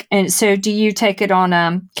like. And so do you take it on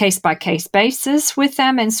a case-by-case basis with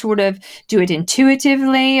them and sort of do it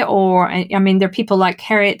intuitively? Or, I mean, there are people like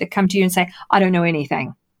Harriet that come to you and say, I don't know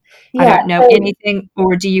anything. I don't know anything.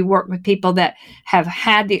 Or do you work with people that have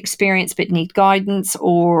had the experience but need guidance?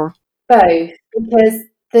 Or both, because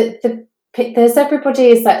there's everybody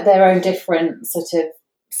is at their own different sort of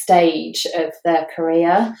stage of their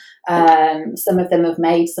career. Some of them have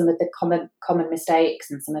made some of the common mistakes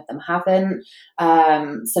and some of them haven't.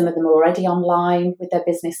 Some of them are already online with their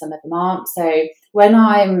business, some of them aren't. So when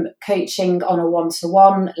I'm coaching on a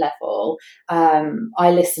one-to-one level,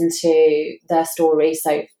 I listen to their story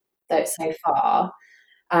so far,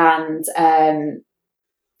 and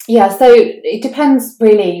so it depends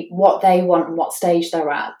really what they want and what stage they're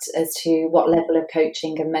at as to what level of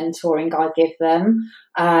coaching and mentoring I give them.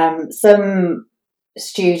 Some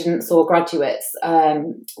students or graduates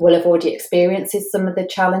will have already experienced some of the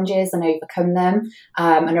challenges and overcome them,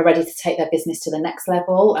 and are ready to take their business to the next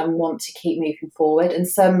level and want to keep moving forward. And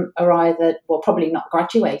some are either, probably not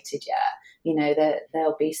graduated yet,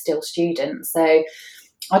 they'll be still students. So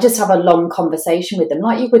I just have a long conversation with them,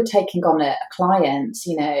 like you would taking on a client,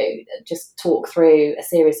 just talk through a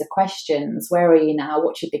series of questions. Where are you now?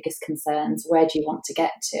 What's your biggest concerns? Where do you want to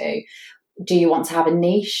get to? Do you want to have a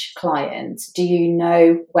niche client? Do you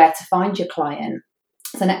know where to find your client?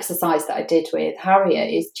 It's an exercise that I did with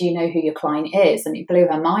Harriet is, do you know who your client is? And it blew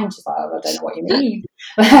her mind. She's like, oh, I don't know what you mean.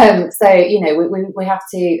 So, we have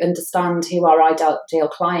to understand who our ideal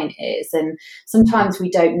client is. And sometimes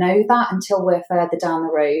we don't know that until we're further down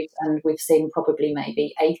the road and we've seen probably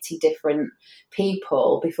maybe 80 different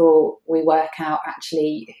people before we work out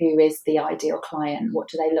actually who is the ideal client. What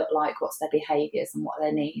do they look like? What's their behaviours and what are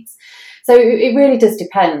their needs? So it really does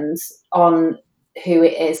depend on who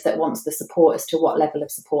it is that wants the support as to what level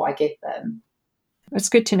of support I give them. That's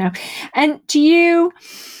good to know. And we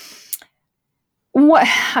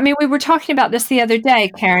were talking about this the other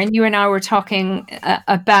day, Karen. You and I were talking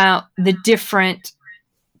about the different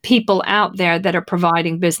people out there that are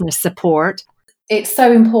providing business support. It's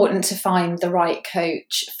so important to find the right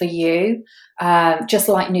coach for you. Just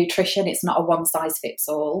like nutrition, it's not a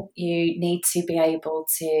one-size-fits-all. You need to be able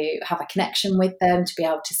to have a connection with them, to be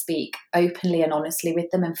able to speak openly and honestly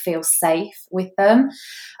with them and feel safe with them.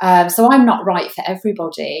 So I'm not right for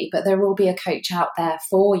everybody, but there will be a coach out there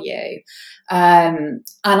for you. And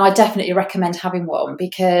I definitely recommend having one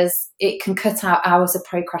because it can cut out hours of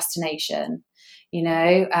procrastination.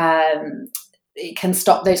 it can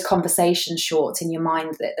stop those conversations short in your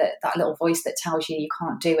mind, that little voice that tells you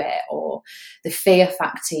can't do it, or the fear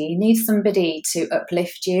factor. You need somebody to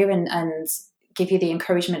uplift you and give you the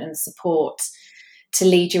encouragement and the support to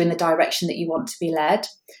lead you in the direction that you want to be led.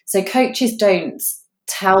 So coaches don't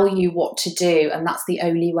tell you what to do, and that's the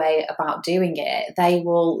only way about doing it. They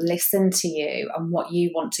will listen to you and what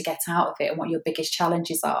you want to get out of it and what your biggest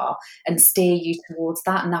challenges are, and steer you towards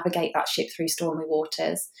that and navigate that ship through stormy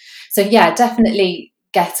waters. So yeah, definitely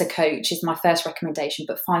get a coach is my first recommendation,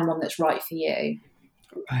 but find one that's right for you.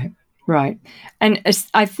 Right. And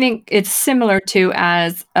I think it's similar to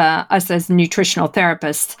us as nutritional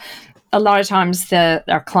therapists. A lot of times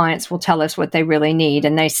our clients will tell us what they really need.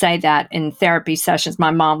 And they say that in therapy sessions.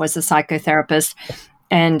 My mom was a psychotherapist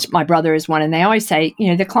and my brother is one. And they always say,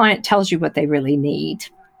 the client tells you what they really need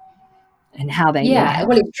and how they need it.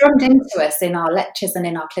 Well, it's drummed into us in our lectures and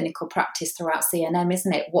in our clinical practice throughout CNM,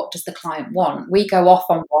 isn't it? What does the client want? We go off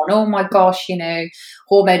on one, oh my gosh,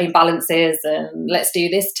 hormone imbalances and let's do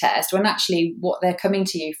this test, when actually what they're coming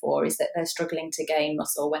to you for is that they're struggling to gain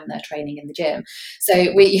muscle when they're training in the gym.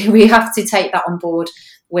 So we have to take that on board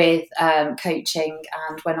with coaching.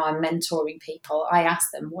 And when I'm mentoring people, I ask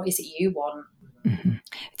them, what is it you want? Mm-hmm.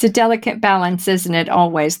 It's a delicate balance, isn't it,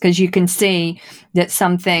 always? Because you can see that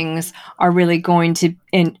some things are really going to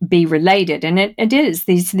be related. And it is.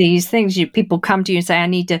 These things, people come to you and say, I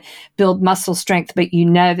need to build muscle strength, but you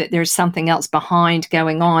know that there's something else behind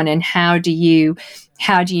going on. And how do you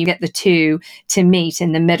get the two to meet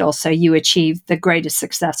in the middle so you achieve the greatest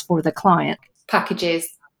success for the client? Packages.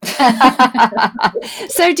 So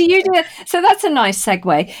that's a nice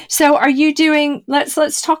segue. So are you doing,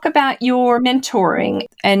 let's talk about your mentoring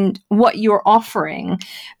and what you're offering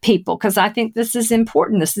people, because I think this is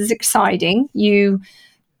important. This is exciting.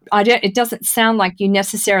 It doesn't sound like you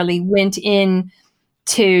necessarily went in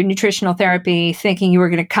to nutritional therapy thinking you were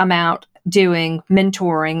going to come out doing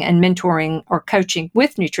mentoring or coaching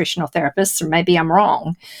with nutritional therapists, or maybe I'm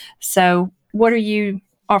wrong. So what are you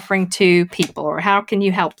offering to people, or how can you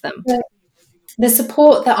help them? The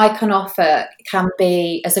support that I can offer can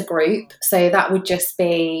be as a group. So that would just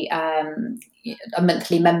be a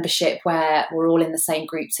monthly membership where we're all in the same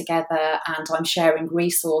group together, and I'm sharing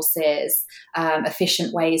resources,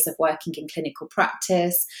 efficient ways of working in clinical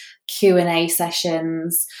practice, Q&A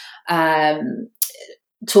sessions,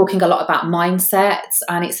 talking a lot about mindsets.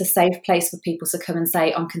 And it's a safe place for people to come and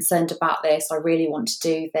say, I'm concerned about this, I really want to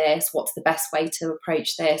do this, what's the best way to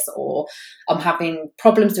approach this, or I'm having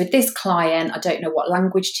problems with this client, I don't know what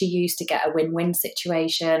language to use to get a win-win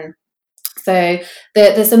situation. So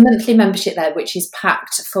there's a monthly membership there which is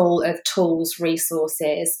packed full of tools,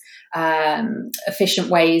 resources, efficient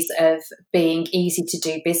ways of being easy to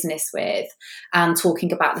do business with, and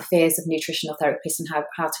talking about the fears of nutritional therapists and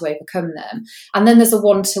how to overcome them. And then there's a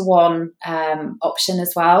one-to-one option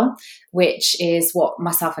as well, which is what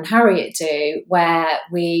myself and Harriet do, where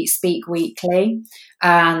we speak weekly,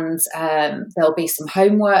 and there'll be some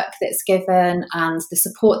homework that's given, and the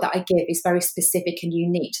support that I give is very specific and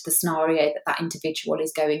unique to the scenario that individual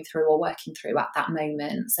is going through or working through at that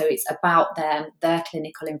moment. So it's about them, their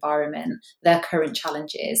clinical environment, their current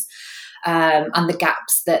challenges, and the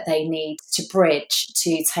gaps that they need to bridge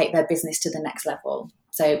to take their business to the next level.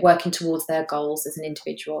 So working towards their goals as an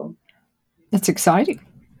individual. That's exciting.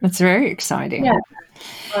 That's very exciting. Yeah,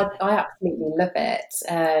 I absolutely love it.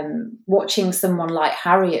 Watching someone like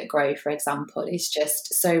Harriet grow, for example, is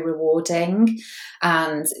just so rewarding,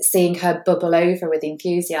 and seeing her bubble over with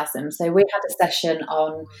enthusiasm. So we had a session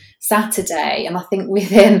on Saturday, and I think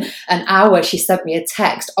within an hour she sent me a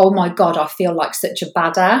text, oh my God, I feel like such a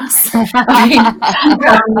badass. I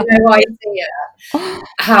have no idea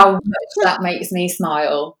how much that makes me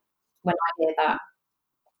smile when I hear that.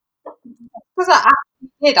 Because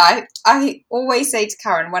I always say to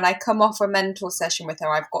Karen, when I come off a mentor session with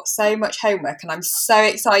her, I've got so much homework and I'm so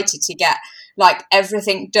excited to get like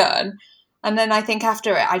everything done. And then I think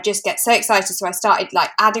after it, I just get so excited. So I started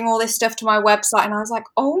like adding all this stuff to my website, and I was like,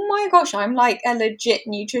 oh my gosh, I'm like a legit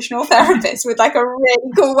nutritional therapist with like a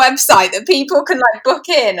really cool website that people can like book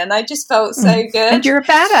in. And I just felt so good. And you're a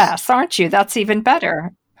badass, aren't you? That's even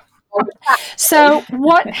better. So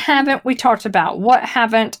what haven't we talked about? What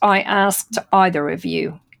haven't I asked either of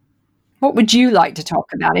you? What would you like to talk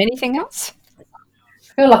about? Anything else?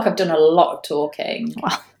 I feel like I've done a lot of talking.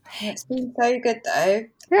 Well, it's been so good though.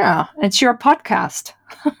 Yeah, it's your podcast.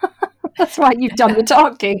 That's why you've done the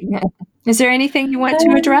talking. Is there anything you want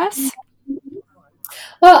to address?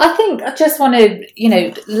 Well, I think I just want to,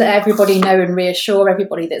 let everybody know and reassure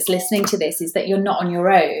everybody that's listening to this is that you're not on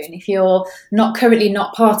your own. If you're currently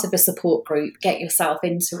not part of a support group, get yourself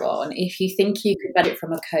into one. If you think you could benefit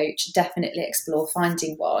from a coach, definitely explore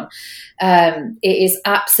finding one. It is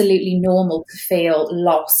absolutely normal to feel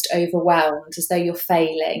lost, overwhelmed, as though you're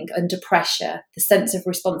failing, under pressure, the sense of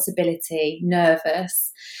responsibility,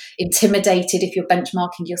 nervous, intimidated if you're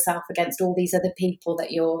benchmarking yourself against all these other people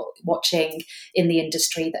that you're watching in the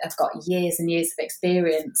industry that have got years and years of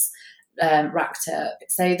experience racked up.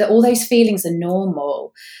 So that all those feelings are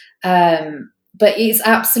normal. But it's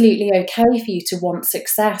absolutely okay for you to want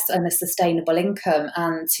success and a sustainable income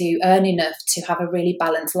and to earn enough to have a really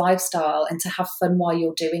balanced lifestyle and to have fun while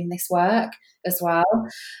you're doing this work as well.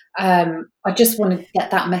 I just want to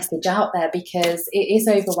get that message out there because it is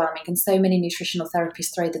overwhelming, and so many nutritional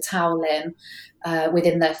therapists throw the towel in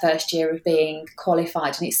within their first year of being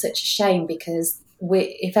qualified, and it's such a shame because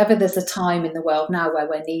if ever there's a time in the world now where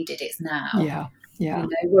we're needed, it's now. Yeah.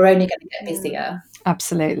 We're only going to get busier.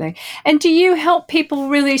 Absolutely. And do you help people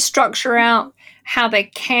really structure out how they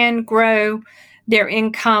can grow their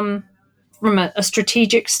income from a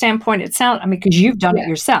strategic standpoint? It sounds, because you've done it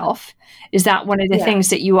yourself. Is that one of the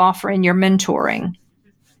things that you offer in your mentoring?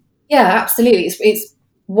 Yeah, absolutely. It's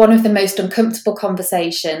one of the most uncomfortable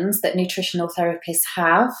conversations that nutritional therapists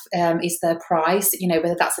have is their price,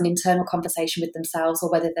 whether that's an internal conversation with themselves or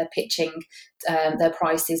whether they're pitching their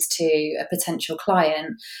prices to a potential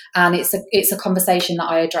client. And it's a conversation that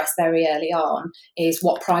I address very early on, is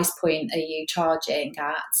what price point are you charging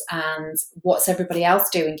at and what's everybody else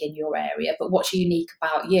doing in your area, but what's unique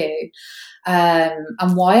about you?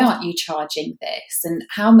 And why aren't you charging this? And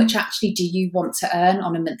how much actually do you want to earn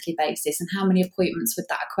on a monthly basis? And how many appointments would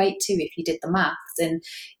that equate to if you did the maths? And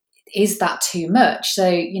is that too much?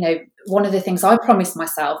 So, one of the things I promised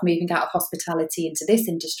myself moving out of hospitality into this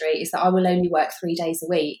industry is that I will only work 3 days a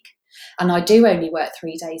week. And I do only work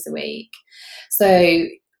 3 days a week. So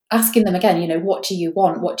asking them again, what do you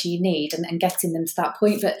want? What do you need? And getting them to that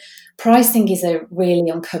point. But pricing is a really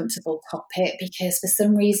uncomfortable topic because for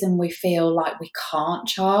some reason we feel like we can't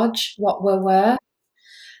charge what we're worth.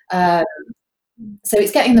 So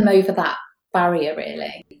it's getting them over that barrier,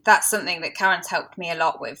 really. That's something that Karen's helped me a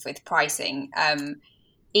lot with pricing,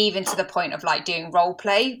 even to the point of like doing role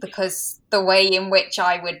play, because the way in which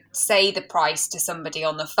I would say the price to somebody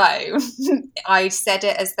on the phone, I said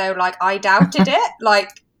it as though like I doubted it. Like,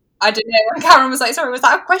 I don't know, when Karen was like, sorry, was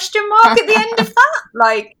that a question mark at the end of that?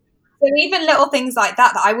 Like, so even little things like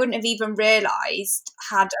that I wouldn't have even realised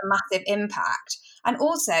had a massive impact. And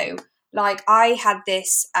also, like, I had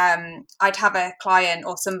this, I'd have a client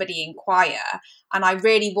or somebody inquire and I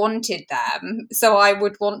really wanted them. So I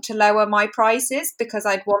would want to lower my prices because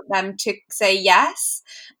I'd want them to say yes.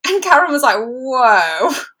 And Karen was like,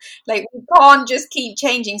 whoa, like, we can't just keep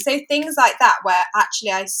changing. So things like that where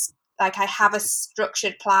actually I have a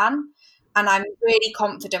structured plan and I'm really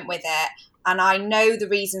confident with it. And I know the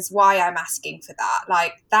reasons why I'm asking for that.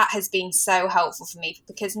 Like, that has been so helpful for me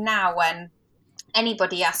because now when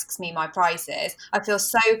anybody asks me my prices, I feel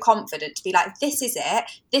so confident to be like, this is it.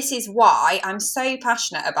 This is why I'm so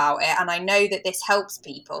passionate about it. And I know that this helps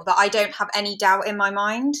people, that I don't have any doubt in my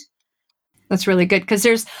mind. That's really good because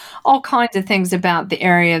there's all kinds of things about the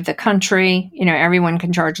area of the country. Everyone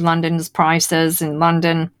can charge London's prices in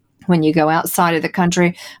London. When you go outside of the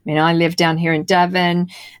country, I live down here in Devon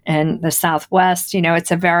and the Southwest,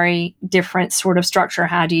 it's a very different sort of structure.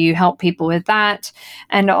 How do you help people with that?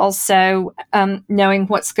 And also knowing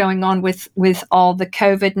what's going on with all the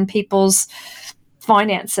COVID and people's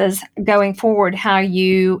finances going forward, how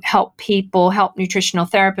you help nutritional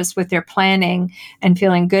therapists with their planning and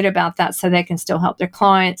feeling good about that so they can still help their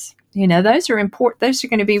clients. Those are important. Those are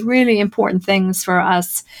going to be really important things for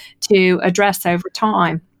us to address over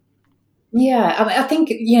time. Yeah, I think,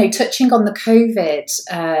 touching on the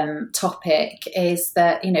COVID topic is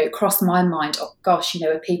that, it crossed my mind, oh gosh,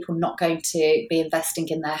 are people not going to be investing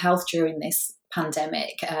in their health during this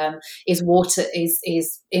pandemic? Is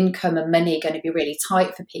income and money going to be really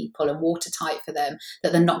tight for people and watertight for them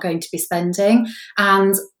that they're not going to be spending?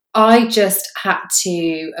 And I just had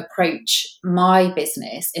to approach my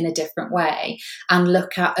business in a different way and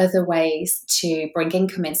look at other ways to bring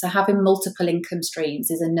income in. So having multiple income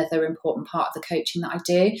streams is another important part of the coaching that I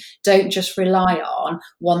do. Don't just rely on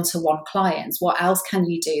one-to-one clients. What else can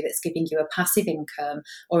you do that's giving you a passive income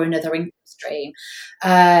or another income stream?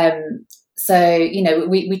 So,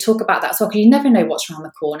 we talk about that as well, because you never know what's around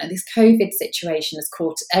the corner. This COVID situation has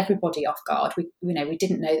caught everybody off guard. We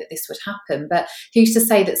didn't know that this would happen, but who's to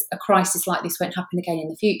say that a crisis like this won't happen again in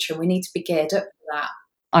the future? And we need to be geared up for that.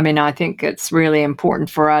 I mean, I think it's really important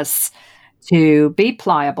for us to be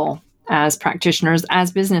pliable as practitioners,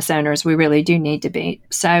 as business owners. We really do need to be.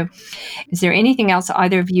 So is there anything else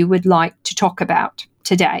either of you would like to talk about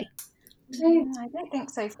today? I don't think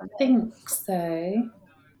so. I think so.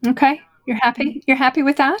 Okay. You're happy? You're happy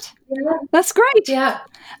with that? Yeah. That's great. Yeah.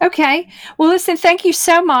 Okay. Well, listen, thank you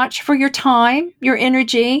so much for your time, your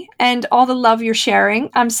energy, and all the love you're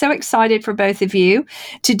sharing. I'm so excited for both of you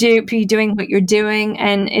to be doing what you're doing.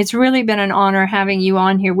 And it's really been an honor having you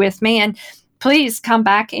on here with me. And please come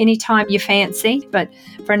back anytime you fancy. But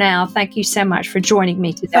for now, thank you so much for joining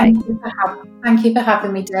me today. Thank you for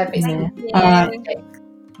having me, Deb.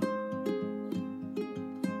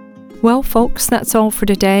 Well, folks, that's all for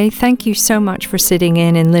today. Thank you so much for sitting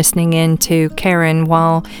in and listening in to Karen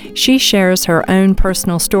while she shares her own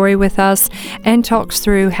personal story with us and talks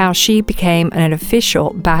through how she became an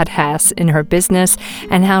official badass in her business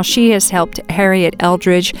and how she has helped Harriet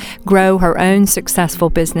Eldridge grow her own successful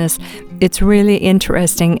business. It's really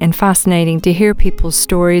interesting and fascinating to hear people's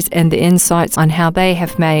stories and the insights on how they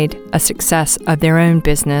have made a success of their own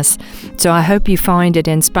business. So I hope you find it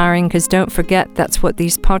inspiring, because don't forget, that's what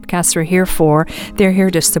these podcasts are here for. They're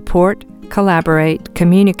here to support, collaborate,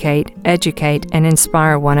 communicate, educate, and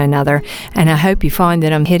inspire one another. And I hope you find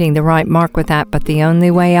that I'm hitting the right mark with that, but the only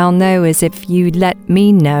way I'll know is if you let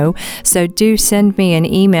me know. So do send me an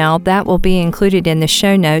email. That will be included in the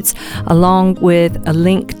show notes, along with a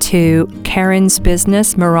link to Karen's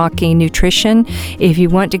business, Meraki Nutrition. If you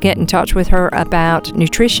want to get in touch with her about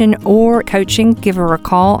nutrition or coaching, give her a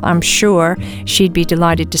call. I'm sure she'd be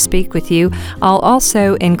delighted to speak with you. I'll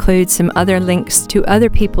also include some other links to other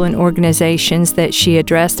people and organizations that she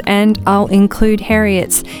addressed, and I'll include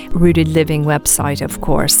Harriet's Rooted Living website, of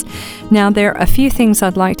course. Now, there are a few things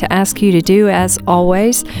I'd like to ask you to do, as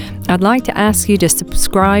always. I'd like to ask you to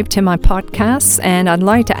subscribe to my podcasts, and I'd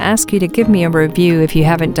like to ask you to give me a review if you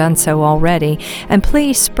haven't done so already. And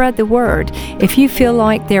please spread the word. If you feel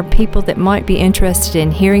like there are people that might be interested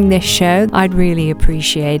in hearing this show, I'd really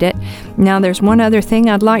appreciate it. Now, there's one other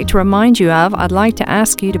thing I'd like to remind you of. I'd like to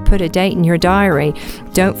ask you to put a date in your diary.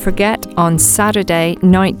 Don't forget, on Saturday,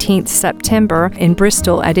 19th September, in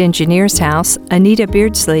Bristol at Engineers House, Anita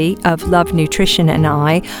Beardsley of Love Nutrition and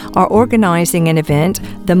I are organizing an event,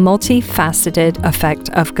 The Multifaceted Effect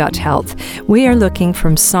of Gut Health. We are looking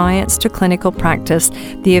from science to clinical practice.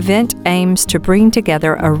 The event aims to bring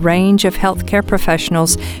together a range of healthcare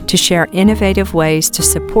professionals to share innovative ways to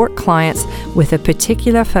support clients with a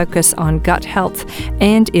particular focus on gut health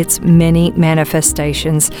and its many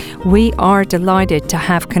manifestations. We are delighted to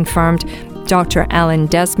have confirmed Dr. Alan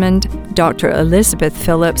Desmond, Dr. Elizabeth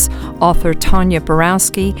Phillips, author Tanya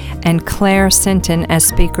Borowski, and Claire Sinton as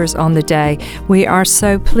speakers on the day. We are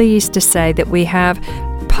so pleased to say that we have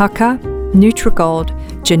Pucca, Nutrigold,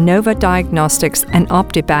 Genova Diagnostics, and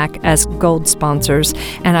OptiBac as gold sponsors.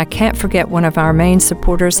 And I can't forget one of our main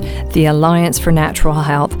supporters, the Alliance for Natural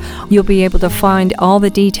Health. You'll be able to find all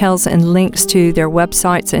the details and links to their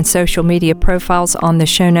websites and social media profiles on the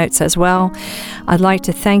show notes as well. I'd like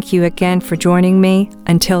to thank you again for joining me.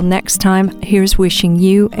 Until next time, here's wishing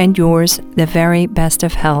you and yours the very best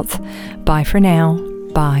of health. Bye for now.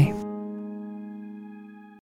 Bye.